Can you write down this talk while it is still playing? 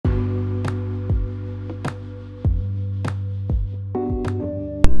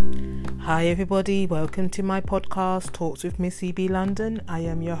Hi everybody, welcome to my podcast Talks with Missy B London. I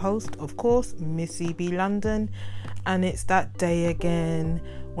am your host, of course, Missy B London, and it's that day again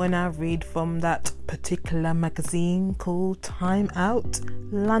when I read from that particular magazine called Time Out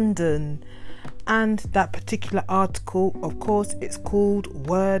London. And that particular article, of course, it's called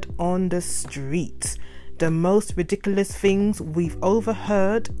Word on the Street. The most ridiculous things we've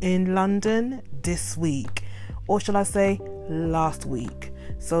overheard in London this week. Or shall I say, last week.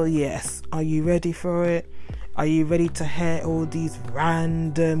 So yes, are you ready for it? Are you ready to hear all these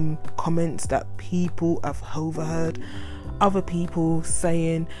random comments that people have overheard other people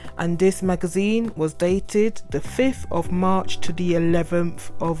saying? And this magazine was dated the 5th of March to the 11th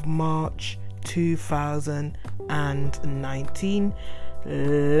of March 2019.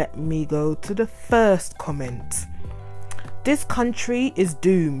 Let me go to the first comment. This country is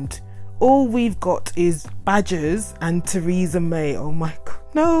doomed. All we've got is badgers and Theresa May. Oh my god,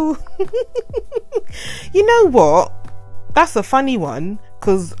 no. You know what? That's a funny one,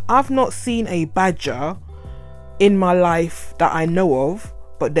 because I've not seen a badger in my life that I know of,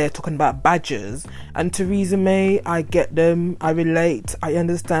 but they're talking about badgers. And Theresa May, I get them, I relate, I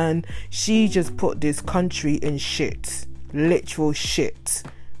understand. She just put this country in shit. Literal shit.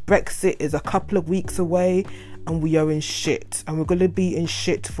 Brexit is a couple of weeks away and we are in shit, and we're going to be in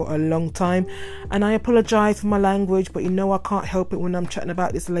shit for a long time. And I apologise for my language, but you know I can't help it when I'm chatting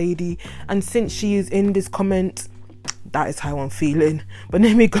about this lady, and since she is in this comment, that is how I'm feeling. But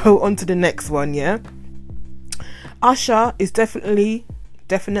let me go on to the next one. Yeah, Usher is definitely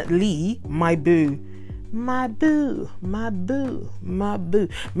my boo. My boo. Remember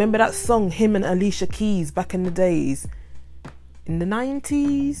that song, him and Alicia Keys back in the days? In the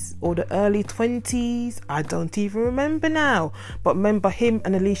 90s or the early 20s, I don't even remember now, but remember him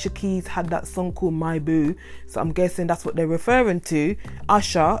and Alicia Keys had that song called My Boo, so I'm guessing that's what they're referring to.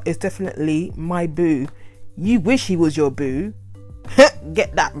 Usher is definitely my boo. You wish he was your boo.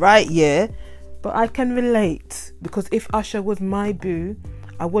 Get that right, yeah? But I can relate, because if Usher was my boo,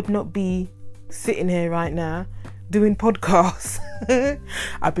 I would not be sitting here right now doing podcasts.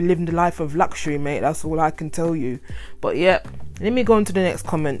 I've been living the life of luxury, mate. That's all I can tell you. But yeah, let me go on to the next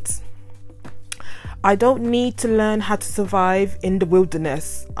comments. I don't need to learn how to survive in the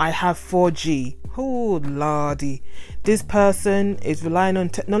wilderness. I have 4G. Oh lordy. This person is relying on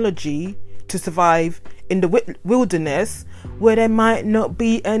technology to survive in the wilderness, where there might not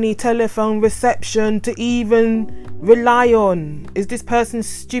be any telephone reception to even rely on. Is this person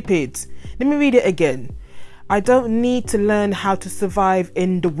stupid? Let me read it again. I don't need to learn how to survive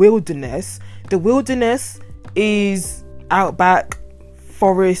in the wilderness. The wilderness is outback,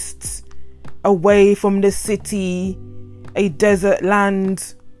 forests, away from the city, a desert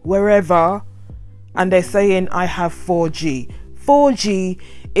land, wherever. And they're saying I have 4G. 4G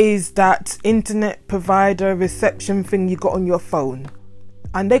is that internet provider reception thing you got on your phone.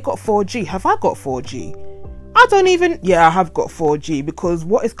 And they got 4G. Have I got 4G? I have got 4G, because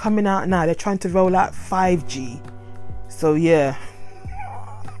what is coming out now, they're trying to roll out 5G. So yeah.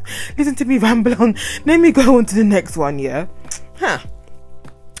 Listen to me ramble on. Let me go on to the next one, yeah?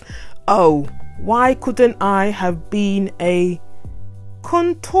 Oh, why couldn't I have been a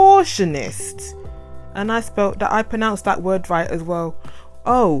contortionist? And I pronounced that word right as well.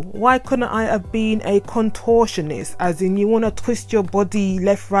 Oh, why couldn't I have been a contortionist? As in, you want to twist your body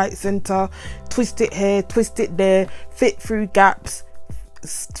left, right, centre, twist it here, twist it there, fit through gaps,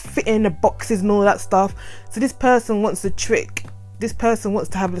 fit in the boxes and all that stuff. So this person wants a trick. This person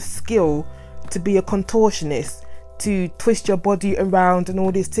wants to have a skill to be a contortionist, to twist your body around and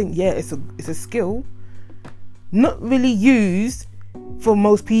all these things. Yeah, it's a skill. Not really used for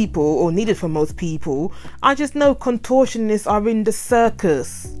most people, or needed for most people. I just know contortionists are in the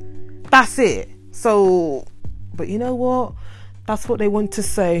circus. That's it. So, but you know what? That's what they want to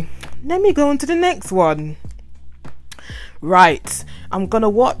say. Let me go on to the next one. Right, I'm gonna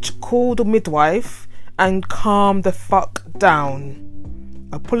watch Call the Midwife and calm the fuck down.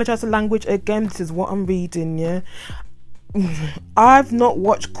 Apologise for language again. This is what I'm reading, yeah. I've not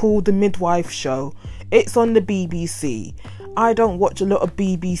watched Call the Midwife show. It's on the BBC. I don't watch a lot of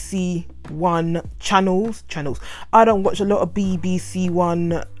BBC One channels. I don't watch a lot of BBC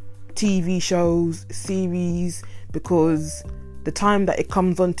One TV shows, series, because the time that it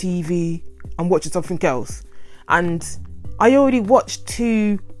comes on TV, I'm watching something else. And I already watched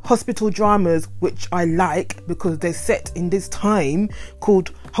 2 hospital dramas, which I like because they're set in this time,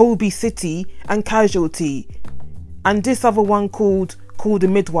 called Holby City and Casualty. And this other one called Call the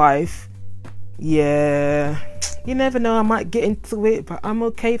Midwife, Yeah, you never know, I might get into it, but I'm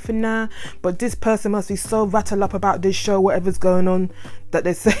okay for now. But this person must be so rattled up about this show, whatever's going on, that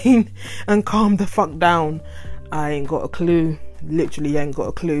they're saying, and calm the fuck down. I ain't got a clue. Literally ain't got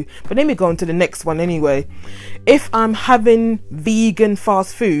a clue. But let me go on to the next one anyway. If I'm having vegan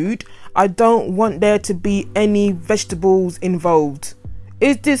fast food, I don't want there to be any vegetables involved.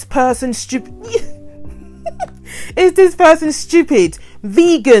 Is this person stupid? Is this person stupid?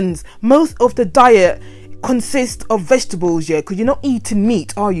 Vegans, most of the diet consists of vegetables, yeah, because you're not eating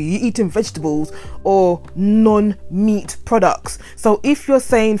meat, are you? You're eating vegetables or non-meat products. So if you're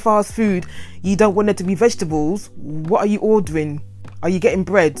saying fast food, you don't want it to be vegetables, what are you ordering? Are you getting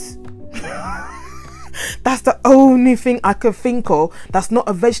bread? That's the only thing I could think of that's not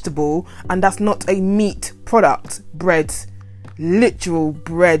a vegetable and that's not a meat product. Bread. Literal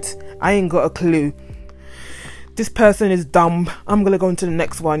bread. I ain't got a clue. This person is dumb. I'm gonna go on to the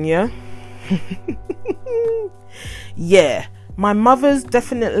next one, yeah? Yeah, my mother's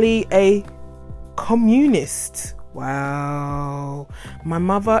definitely a communist. Wow, my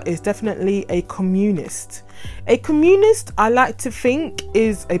mother is definitely a communist. A communist, I like to think,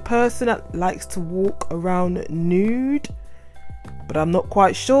 is a person that likes to walk around nude, but I'm not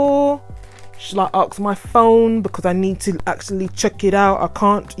quite sure. Shall I ask my phone, because I need to actually check it out? I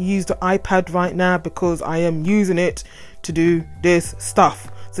can't use the iPad right now because I am using it to do this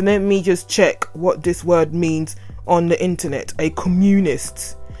stuff. So let me just check what this word means on the internet. A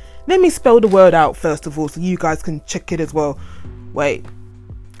communist. Let me spell the word out first of all so you guys can check it as well. Wait.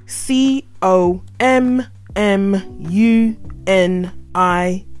 COMMUNIST.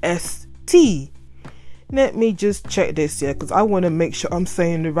 Let me just check this, yeah, because I want to make sure I'm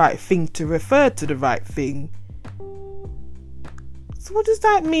saying the right thing to refer to the right thing. So what does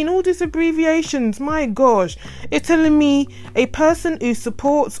that mean? All these abbreviations, my gosh. It's telling me a person who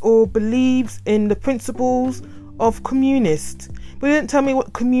supports or believes in the principles of communist. But it didn't tell me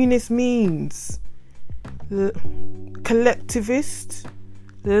what communist means. Collectivist,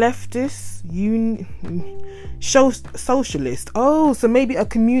 leftist, socialist. Oh, so maybe a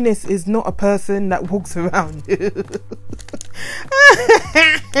communist is not a person that walks around.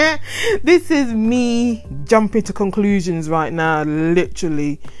 This is me jumping to conclusions right now,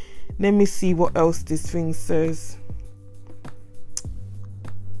 literally. Let me see what else this thing says.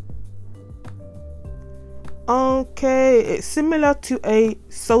 Okay, it's similar to a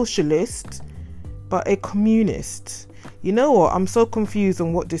socialist, but a communist. You know what? I'm so confused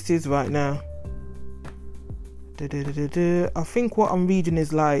on what this is right now. I think what I'm reading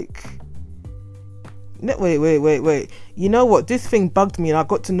is like... Wait. You know what? This thing bugged me and I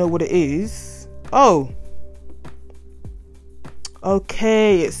got to know what it is. Oh.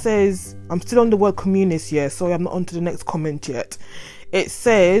 Okay, it says... I'm still on the word communist, yeah. Sorry, I'm not on to the next comment yet. It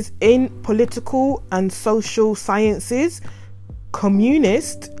says, in political and social sciences,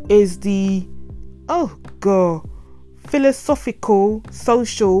 communist is the... Oh, God. Philosophical,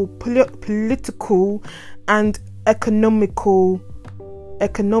 social, political and economic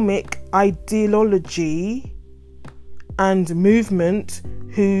ideology and movement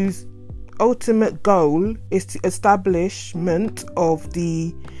whose ultimate goal is the establishment of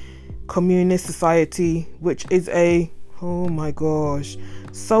the communist society, which is a, oh my gosh,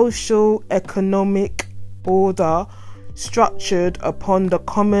 social economic order structured upon the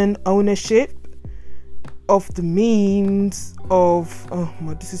common ownership of the means of, oh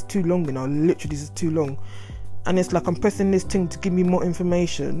my, this is too long, you know, literally this is too long, and it's like I'm pressing this thing to give me more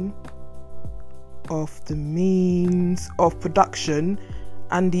information, of the means of production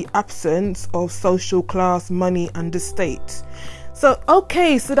and the absence of social class, money and the state. So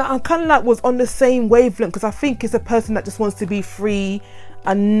okay, so that I kind of like was on the same wavelength, because I think it's a person that just wants to be free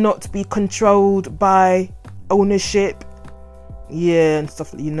and not be controlled by ownership, yeah, and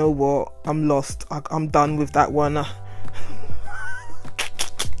stuff. You know what, I'm lost. I'm done with that one.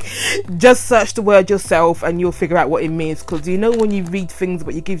 Just search the word yourself and you'll figure out what it means, because you know when you read things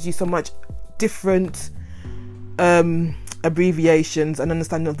but it gives you so much different abbreviations and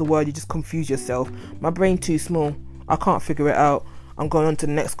understanding of the word, you just confuse yourself. My brain too small, I can't figure it out. I'm going on to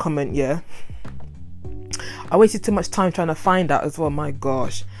the next comment, yeah. I wasted too much time trying to find out as well, my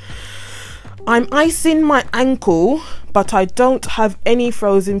gosh. I'm icing my ankle, but I don't have any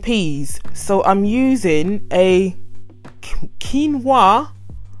frozen peas, so I'm using a quinoa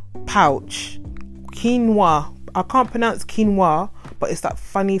pouch. Quinoa. I can't pronounce quinoa, but it's that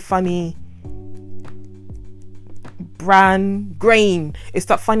funny brand grain. It's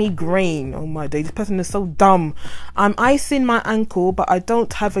that funny grain. Oh my day, this person is so dumb. I'm icing my ankle, but I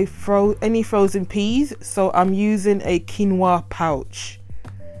don't have any frozen peas, so I'm using a quinoa pouch.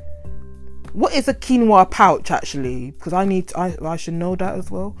 What is a quinoa pouch actually? Because I should know that as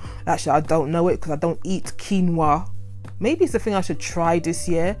well. Actually, I don't know it because I don't eat quinoa. Maybe it's a thing I should try this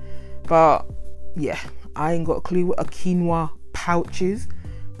year. But yeah, I ain't got a clue what a quinoa pouch is.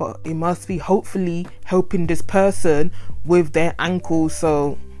 But it must be hopefully helping this person with their ankles.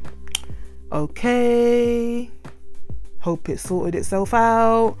 So, okay. Hope it sorted itself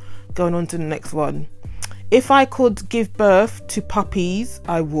out. Going on to the next one. If I could give birth to puppies,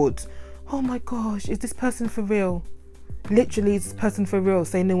 I would. Oh my gosh, is this person for real? Literally, is this person for real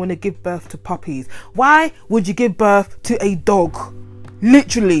saying they want to give birth to puppies? Why would you give birth to a dog?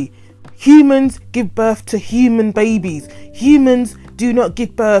 Literally, humans give birth to human babies. Humans do not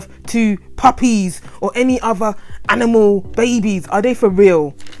give birth to puppies or any other animal babies. Are they for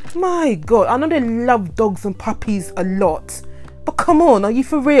real? My God, I know they love dogs and puppies a lot, but come on, are you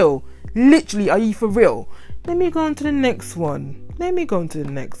for real? Literally, are you for real? Let me go on to the next one. Let me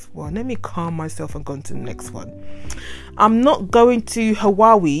calm myself and go on to the next one. I'm not going to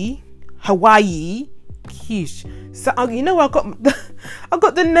Hawaii. Sheesh. So you know, I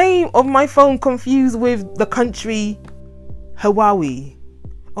got the name of my phone confused with the country Hawaii.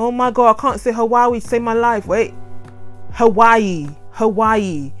 Oh my God, I can't say Hawaii to save my life. Wait, Hawaii.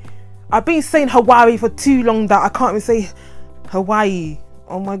 I've been saying Hawaii for too long that I can't even say Hawaii.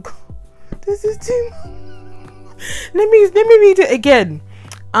 Oh my God, this is too much. Let me read it again.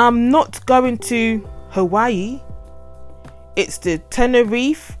 I'm not going to Hawaii. It's the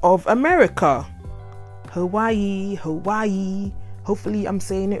Tenerife of America. Hawaii. Hopefully I'm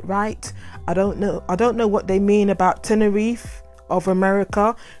saying it right. I don't know what they mean about Tenerife of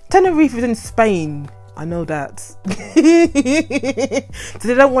America. Tenerife is in Spain. I know that. So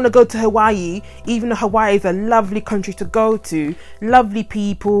they don't want to go to Hawaii, even though Hawaii is a lovely country to go to. Lovely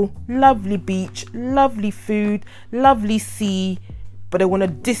people, lovely beach, lovely food, lovely sea. But they want to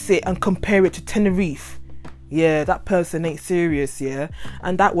diss it and compare it to Tenerife. Yeah, that person ain't serious, yeah.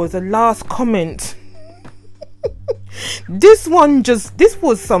 And that was the last comment. This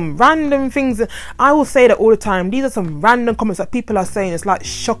was some random things. I will say that all the time. These are some random comments that people are saying. It's like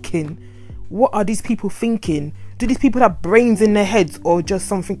shocking. What are these people thinking? Do these people have brains in their heads or just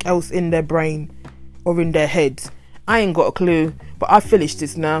something else in their brain or in their heads? I ain't got a clue, but I finished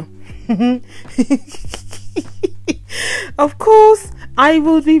this now. Of course, I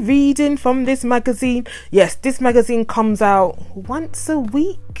will be reading from this magazine. Yes, this magazine comes out once a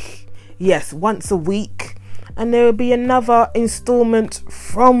week. Yes, once a week. And there will be another installment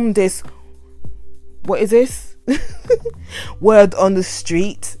from this. What is this? Word on the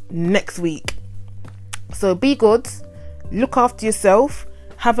Street next week. So be good, look after yourself,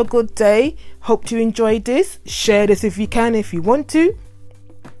 have a good day. Hope you enjoyed this. Share this if you can, if you want to,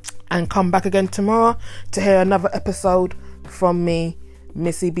 and come back again tomorrow to hear another episode from me,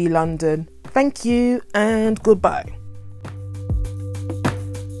 Missy B London. Thank you and goodbye.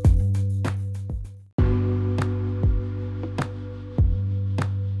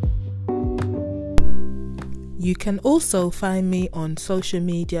 You can also find me on social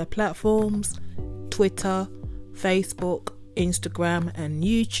media platforms, Twitter, Facebook, Instagram and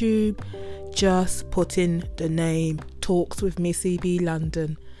YouTube. Just put in the name Talks with Missy B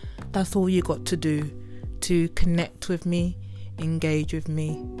London. That's all you got to do to connect with me, engage with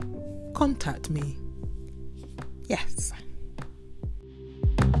me, contact me. Yes.